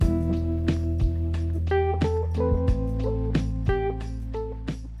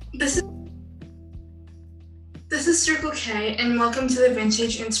is Circle K, and welcome to the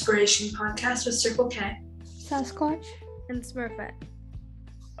Vintage Inspiration Podcast with Circle K, Sasquatch, and Smurfette.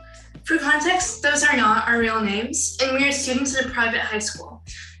 For context, those are not our real names, and we are students at a private high school.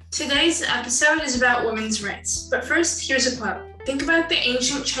 Today's episode is about women's rights, but first, here's a quote. Think about the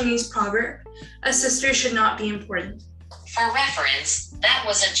ancient Chinese proverb, a sister should not be important. For reference, that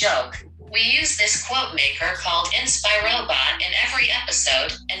was a joke. We use this quote maker called InspiRobot in every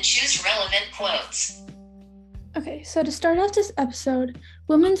episode and choose relevant quotes. Okay, so to start off this episode,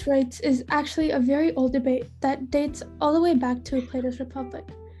 women's rights is actually a very old debate that dates all the way back to Plato's Republic.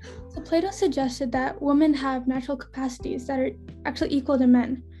 So Plato suggested that women have natural capacities that are actually equal to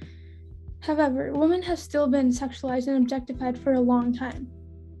men. However, women have still been sexualized and objectified for a long time.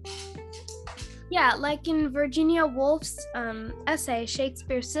 Yeah, like in Virginia Woolf's essay,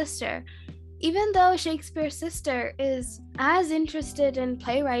 Shakespeare's Sister. Even though Shakespeare's sister is as interested in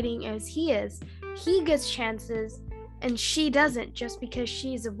playwriting as he is, he gets chances and she doesn't just because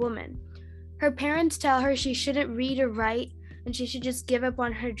she's a woman. Her parents tell her she shouldn't read or write and she should just give up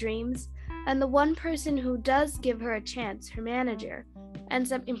on her dreams. And the one person who does give her a chance, her manager,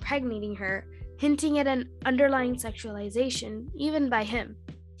 ends up impregnating her, hinting at an underlying sexualization, even by him.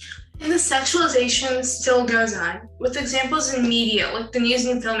 And the sexualization still goes on, with examples in media like the news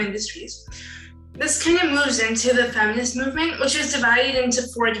and film industries. This kind of moves into the feminist movement, which is divided into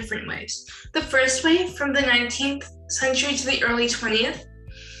 4 different ways. The first wave, from the 19th century to the early 20th,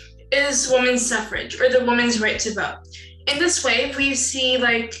 is women's suffrage, or the women's right to vote. In this wave, we see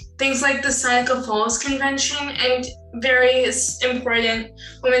things like the Seneca Falls Convention and various important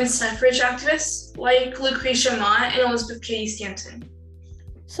women's suffrage activists like Lucretia Mott and Elizabeth Cady Stanton.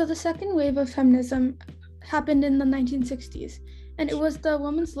 So the second wave of feminism happened in the 1960s, and it was the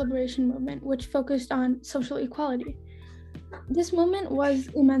women's liberation movement, which focused on social equality. This movement was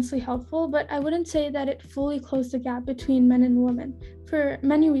immensely helpful, but I wouldn't say that it fully closed the gap between men and women, for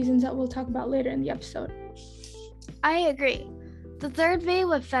many reasons that we'll talk about later in the episode. I agree. The third wave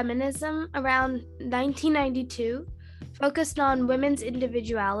of feminism, around 1992, focused on women's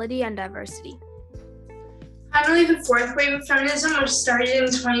individuality and diversity. Finally, the fourth wave of feminism, which started in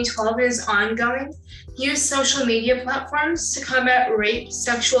 2012 and is ongoing, used social media platforms to combat rape,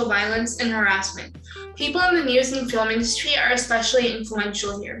 sexual violence, and harassment. People in the news and film industry are especially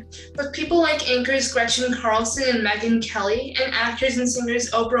influential here, with people like anchors Gretchen Carlson and Megyn Kelly, and actors and singers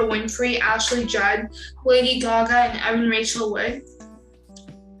Oprah Winfrey, Ashley Judd, Lady Gaga, and Evan Rachel Wood,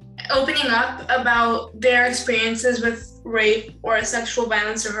 opening up about their experiences with rape or sexual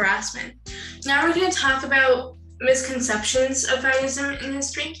violence or harassment. Now we're going to talk about misconceptions of feminism in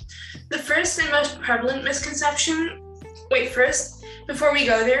history. The first and most prevalent misconception, before we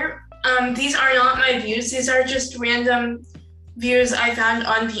go there, these are not my views. These are just random views I found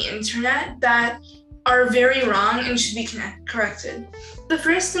on the internet that are very wrong and should be corrected. The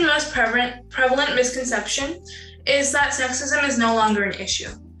first and most prevalent misconception is that sexism is no longer an issue.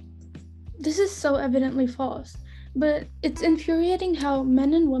 This is so evidently false, but it's infuriating how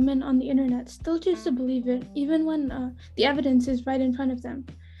men and women on the internet still choose to believe it, even when the evidence is right in front of them.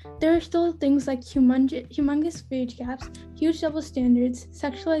 There are still things like humongous wage gaps, huge double standards,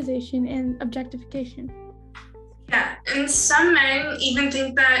 sexualization, and objectification. Yeah, and some men even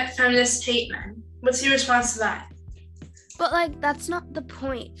think that feminists hate men. What's your response to that? But that's not the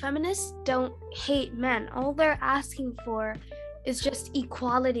point. Feminists don't hate men. All they're asking for is just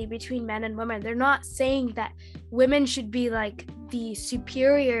equality between men and women. They're not saying that women should be the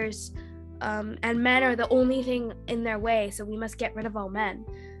superiors and men are the only thing in their way, so we must get rid of all men.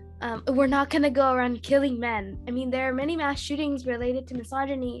 We're not going to go around killing men. I mean, there are many mass shootings related to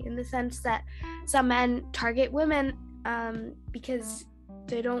misogyny in the sense that some men target women because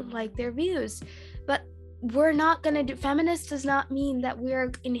they don't like their views. But we're not going to do, feminist does not mean that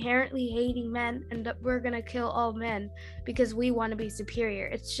we're inherently hating men and that we're going to kill all men because we want to be superior.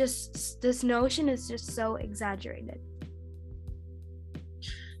 It's just, this notion is just so exaggerated.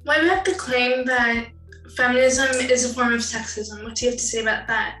 Why do you have to claim that feminism is a form of sexism? What do you have to say about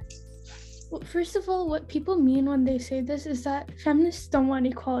that? Well, first of all, what people mean when they say this is that feminists don't want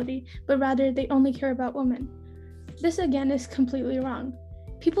equality, but rather they only care about women. This again is completely wrong.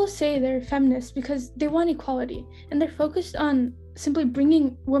 People say they're feminists because they want equality, and they're focused on simply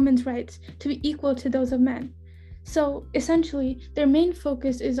bringing women's rights to be equal to those of men. So essentially, their main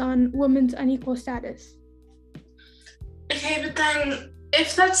focus is on women's unequal status. Okay, but then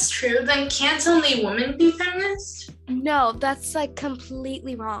if that's true, then can't only women be feminist? No, that's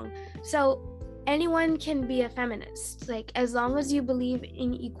completely wrong. So anyone can be a feminist. As long as you believe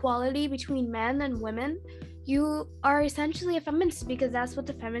in equality between men and women, you are essentially a feminist because that's what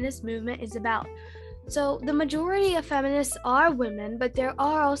the feminist movement is about. So the majority of feminists are women, but there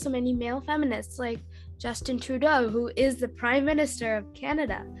are also many male feminists like Justin Trudeau, who is the Prime Minister of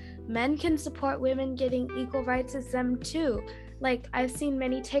Canada. Men can support women getting equal rights as them too. Like I've seen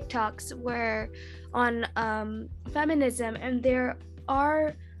many TikToks where on feminism, and there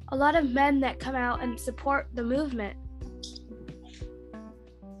are a lot of men that come out and support the movement.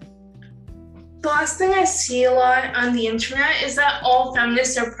 The last thing I see a lot on the internet is that all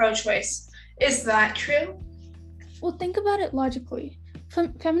feminists are pro-choice. Is that true? Well, think about it logically.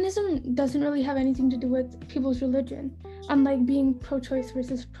 Feminism doesn't really have anything to do with people's religion, unlike being pro-choice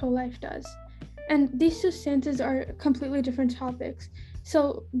versus pro-life does. And these two stances are completely different topics.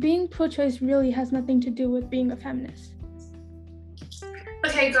 So being pro-choice really has nothing to do with being a feminist.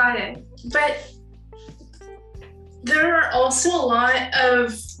 Okay, got it. But there are also a lot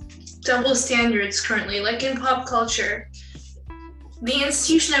of double standards currently, like in pop culture, the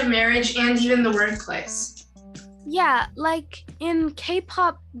institution of marriage, and even the workplace. Yeah, like in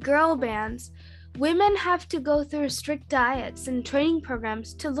K-pop girl bands, women have to go through strict diets and training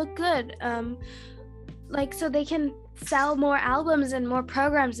programs to look good, like so they can sell more albums and more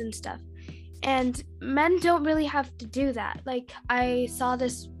programs and stuff. And men don't really have to do that. Like I saw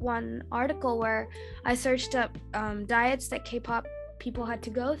this one article where I searched up diets that K-pop people had to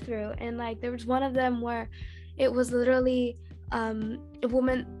go through, and like there was one of them where it was literally a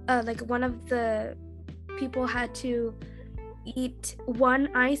woman, like one of the people had to eat one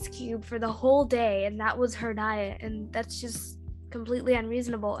ice cube for the whole day, and that was her diet, and that's just completely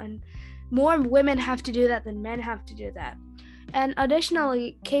unreasonable, and more women have to do that than men have to do that. And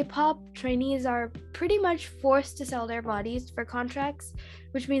additionally, K-pop trainees are pretty much forced to sell their bodies for contracts,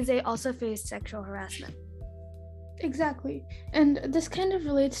 which means they also face sexual harassment. Exactly. And this kind of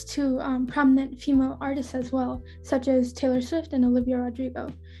relates to prominent female artists as well, such as Taylor Swift and Olivia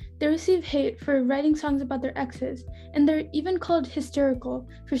Rodrigo. They receive hate for writing songs about their exes, and they're even called hysterical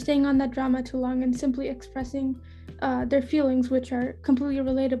for staying on that drama too long and simply expressing their feelings, which are completely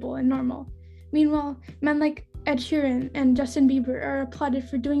relatable and normal. Meanwhile, men like Ed Sheeran and Justin Bieber are applauded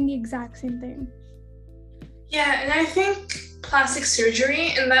for doing the exact same thing. Yeah, and I think plastic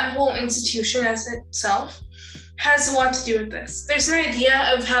surgery and that whole institution as itself has a lot to do with this. There's an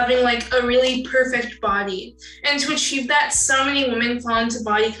idea of having like a really perfect body, and to achieve that, so many women fall into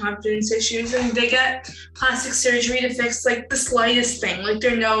body confidence issues, and they get plastic surgery to fix like the slightest thing, like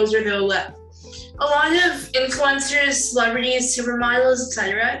their nose or their lip. A lot of influencers, celebrities, supermodels,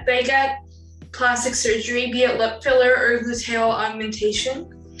 etc., they get plastic surgery, be it lip filler or gluteal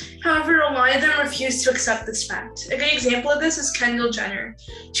augmentation. However, a lot of them refuse to accept this fact. A good example of this is Kendall Jenner.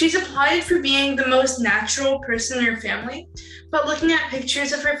 She's applauded for being the most natural person in her family, but looking at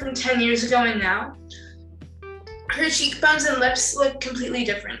pictures of her from 10 years ago and now, her cheekbones and lips look completely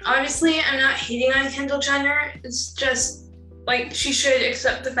different. Obviously, I'm not hating on Kendall Jenner. It's just like she should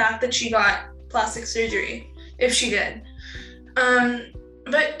accept the fact that she got plastic surgery, if she did.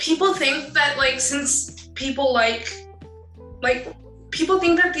 But people think that since people people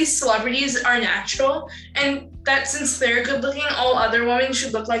think that these celebrities are natural, and that since they're good looking, all other women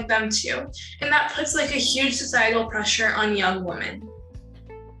should look like them too. And that puts a huge societal pressure on young women.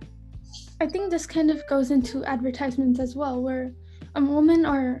 I think this kind of goes into advertisements as well, where women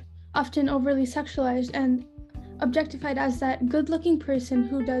are often overly sexualized and objectified as that good-looking person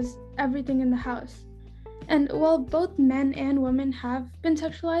who does everything in the house. And while both men and women have been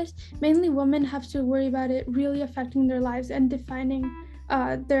sexualized, mainly women have to worry about it really affecting their lives and defining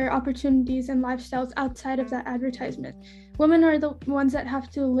their opportunities and lifestyles outside of that advertisement. Women are the ones that have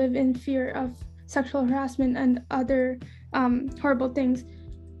to live in fear of sexual harassment and other horrible things,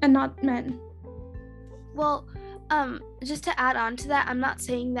 and not men. Well, just to add on to that, I'm not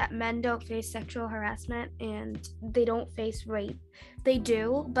saying that men don't face sexual harassment and they don't face rape. They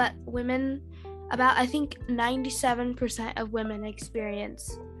do, but women, about I think 97% of women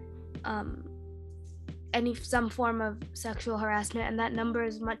experience some form of sexual harassment, and that number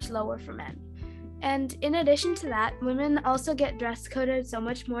is much lower for men. And in addition to that, women also get dress coded so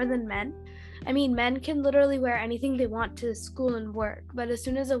much more than men. I mean, men can literally wear anything they want to school and work, but as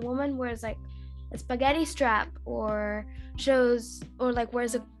soon as a woman wears a spaghetti strap or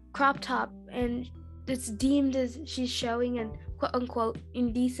wears a crop top, and it's deemed as she's showing an quote unquote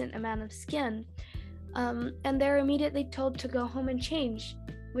indecent amount of skin, and they're immediately told to go home and change,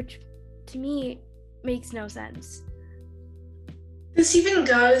 which to me makes no sense. This even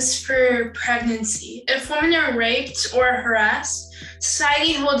goes for pregnancy. If women are raped or harassed,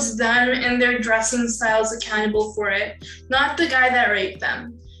 society holds them and their dressing styles accountable for it, not the guy that raped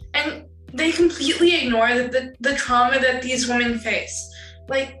them. And they completely ignore the trauma that these women face.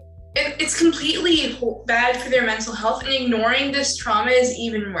 it's completely bad for their mental health, and ignoring this trauma is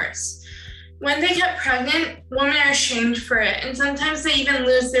even worse. When they get pregnant, women are shamed for it, and sometimes they even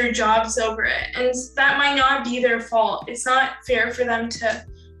lose their jobs over it. And that might not be their fault. It's not fair for them to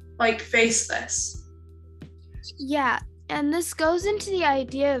face this. Yeah, and this goes into the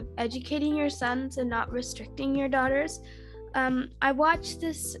idea of educating your sons and not restricting your daughters. I watched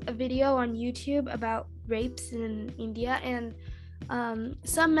this video on YouTube about rapes in India, and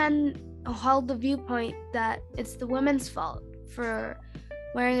some men held the viewpoint that it's the women's fault for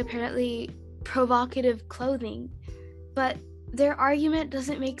wearing apparently provocative clothing. But their argument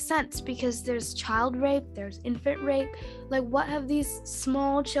doesn't make sense because there's child rape, there's infant rape. Like, what have these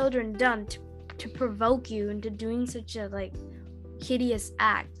small children done to provoke you into doing such a hideous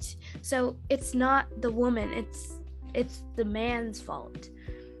act? So it's not the woman, it's the man's fault.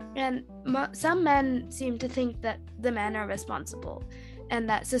 And some men seem to think that the men are responsible and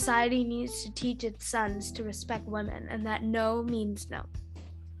that society needs to teach its sons to respect women, and that no means no.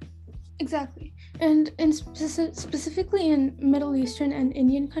 Exactly. And specifically in Middle Eastern and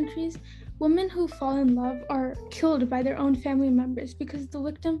Indian countries, women who fall in love are killed by their own family members because the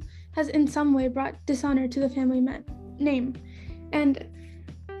victim has in some way brought dishonor to the family name. And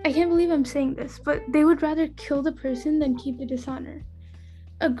I can't believe I'm saying this, but they would rather kill the person than keep the dishonor.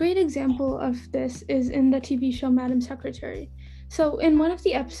 A great example of this is in the TV show Madam Secretary. So in one of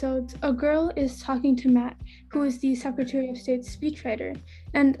the episodes, a girl is talking to Matt, who is the Secretary of State's speechwriter,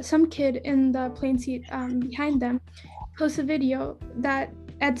 and some kid in the plane seat behind them posts a video that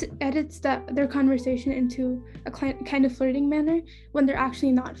edits their conversation into a kind of flirting manner when they're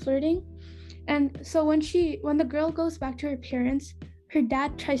actually not flirting. And so when the girl goes back to her parents, her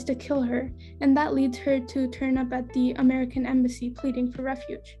dad tries to kill her, and that leads her to turn up at the American embassy pleading for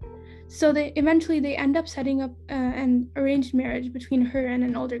refuge. So they eventually end up setting up an arranged marriage between her and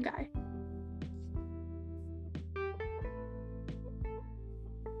an older guy.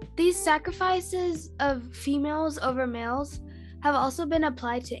 These sacrifices of females over males have also been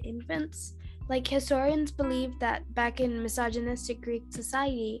applied to infants. Like, historians believe that back in misogynistic Greek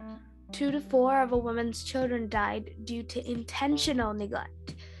society, 2 to 4 of a woman's children died due to intentional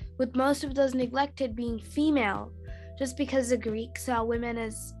neglect, with most of those neglected being female, just because the Greeks saw women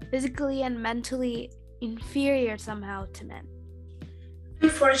as physically and mentally inferior somehow to men.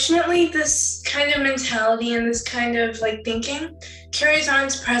 Unfortunately, this kind of mentality and this kind of thinking carries on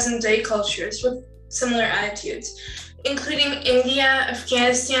to present day cultures with similar attitudes, including India,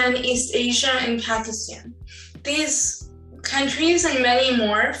 Afghanistan, East Asia, and Pakistan. These countries and many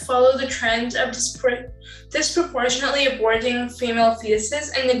more follow the trend of disproportionately aborting female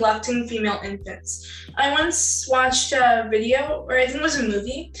fetuses and neglecting female infants. I once watched a video, or I think it was a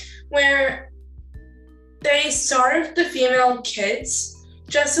movie, where they starved the female kids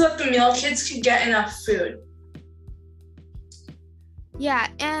just so that the male kids could get enough food. Yeah,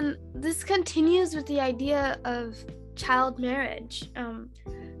 and this continues with the idea of child marriage.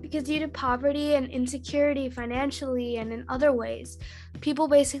 Because due to poverty and insecurity financially and in other ways, people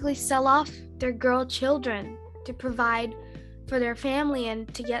basically sell off their girl children to provide for their family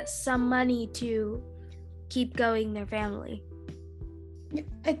and to get some money to keep going their family.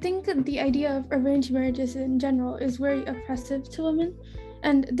 I think the idea of arranged marriages in general is very oppressive to women,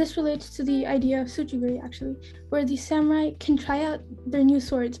 and this relates to the idea of sujiguri, actually, where the samurai can try out their new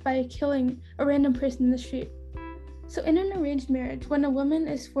swords by killing a random person in the street. So in an arranged marriage, when a woman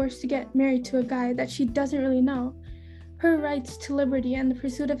is forced to get married to a guy that she doesn't really know, her rights to liberty and the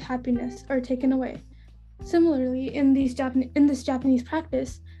pursuit of happiness are taken away. Similarly, in this Japanese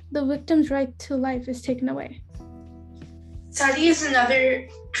practice, the victim's right to life is taken away. Sati is another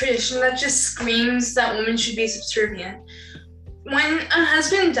tradition that just screams that women should be subservient. When a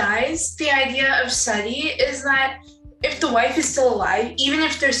husband dies, the idea of sati is that if the wife is still alive, even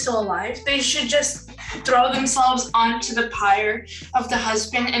if they're still alive, they should just throw themselves onto the pyre of the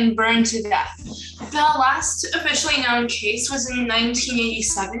husband and burn to death. The last officially known case was in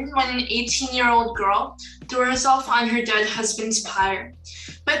 1987 when an 18-year-old girl threw herself on her dead husband's pyre.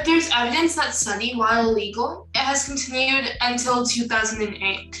 But there's evidence that sati, while illegal, it has continued until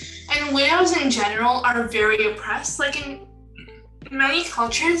 2008. And widows in general are very oppressed. Like in many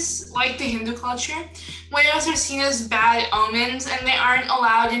cultures, like the Hindu culture, widows are seen as bad omens and they aren't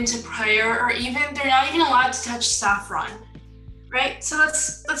allowed into prayer, or they're not even allowed to touch saffron, right? So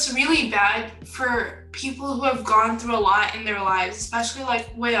that's really bad for people who have gone through a lot in their lives, especially like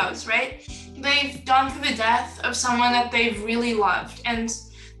widows, right? They've gone through the death of someone that they've really loved, and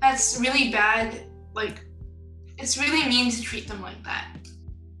that's really bad. Like, it's really mean to treat them like that.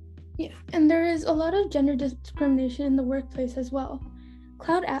 Yeah, and there is a lot of gender discrimination in the workplace as well.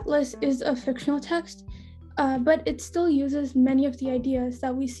 Cloud Atlas is a fictional text, but it still uses many of the ideas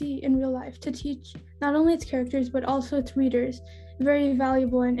that we see in real life to teach not only its characters, but also its readers very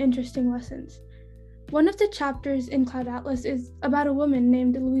valuable and interesting lessons. One of the chapters in Cloud Atlas is about a woman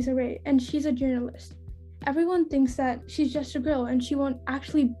named Louisa Ray, and she's a journalist. Everyone thinks that she's just a girl and she won't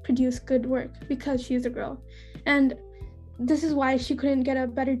actually produce good work because she's a girl. And this is why she couldn't get a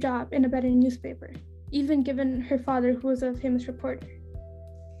better job in a better newspaper, even given her father, who was a famous reporter.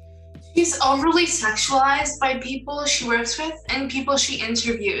 She's overly sexualized by people she works with and people she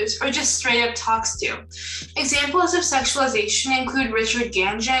interviews or just straight up talks to. Examples of sexualization include Richard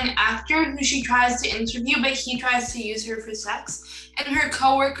Ganja, an actor who she tries to interview but he tries to use her for sex, and her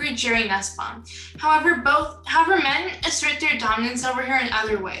co-worker Jerry Nussbaum. However, men assert their dominance over her in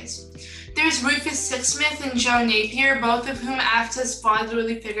other ways. There's Rufus Sixsmith and Joe Napier, both of whom act as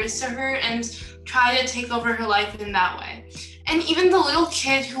fatherly figures to her and try to take over her life in that way. And even the little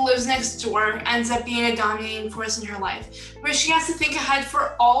kid who lives next door ends up being a dominating force in her life, where she has to think ahead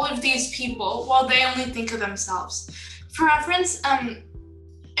for all of these people while they only think of themselves. For reference,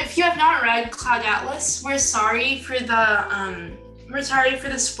 if you have not read Cloud Atlas, we're sorry for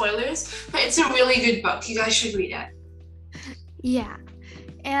the spoilers, but it's a really good book. You guys should read it. Yeah.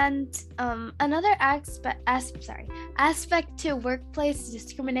 And another aspect to workplace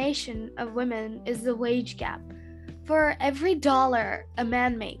discrimination of women is the wage gap. For every dollar a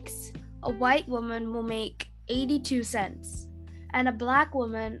man makes, a white woman will make 82 cents, and a black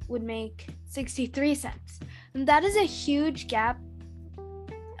woman would make 63 cents. And that is a huge gap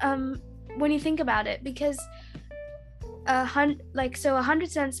when you think about it, because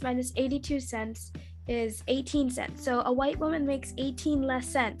 100 cents minus 82 cents is 18 cents. So a white woman makes 18 less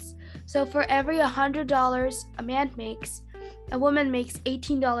cents. So for every $100 a man makes, a woman makes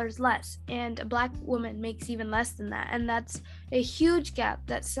 $18 less, and a black woman makes even less than that. And that's a huge gap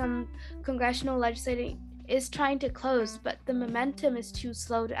that some congressional legislating is trying to close, but the momentum is too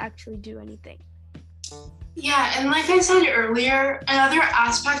slow to actually do anything. Yeah, and like I said earlier, another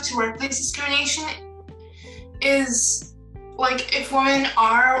aspect to workplace discrimination is like if women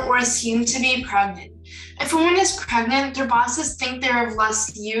are or seem to be pregnant. If a woman is pregnant, their bosses think they're of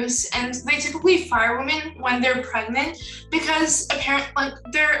less use, and they typically fire women when they're pregnant because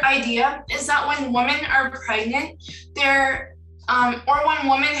their idea is that when women are pregnant, or when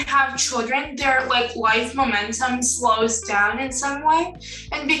women have children, their life momentum slows down in some way,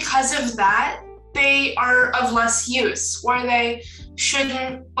 and because of that, they are of less use, or they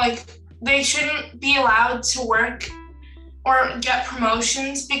shouldn't be allowed to work or get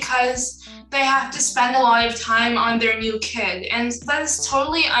promotions because they have to spend a lot of time on their new kid. And that is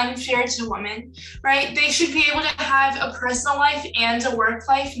totally unfair to women, right? They should be able to have a personal life and a work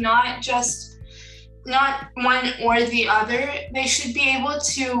life, not one or the other. They should be able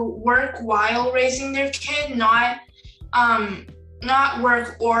to work while raising their kid, not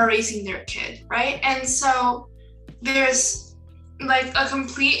work or raising their kid, right? And so there's a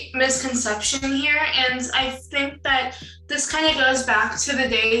complete misconception here, and I think that this kind of goes back to the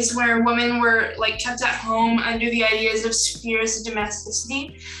days where women were kept at home under the ideas of spheres of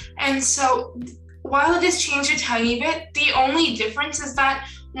domesticity. And so while it has changed a tiny bit, the only difference is that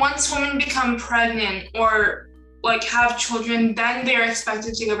once women become pregnant or have children, then they're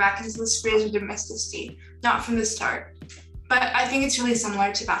expected to go back into the spheres of domesticity, not from the start. But I think it's really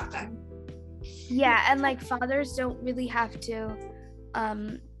similar to back then. Yeah, and fathers don't really have to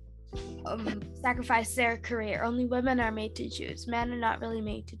sacrifice their career. Only women are made to choose. Men are not really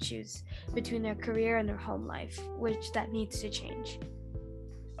made to choose between their career and their home life, which that needs to change.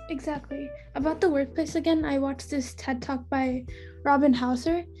 Exactly. About the workplace again, I watched this TED Talk by Robin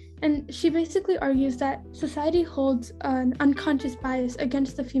Hauser, and she basically argues that society holds an unconscious bias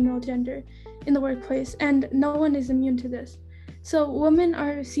against the female gender in the workplace, and no one is immune to this. So women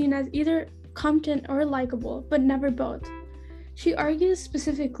are seen as either competent or likable, but never both. She argues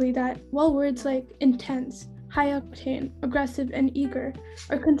specifically that while words like intense, high octane, aggressive, and eager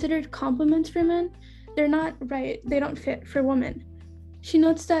are considered compliments for men, they're not right, they don't fit for women. She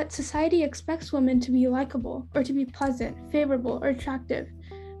notes that society expects women to be likable or to be pleasant, favorable, or attractive.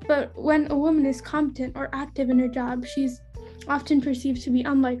 But when a woman is competent or active in her job, she's often perceived to be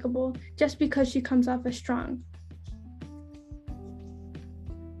unlikable just because she comes off as strong.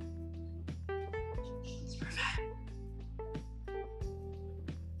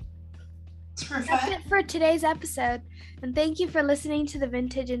 That's it for today's episode, and thank you for listening to the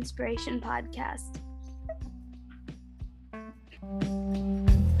Vintage Inspiration Podcast.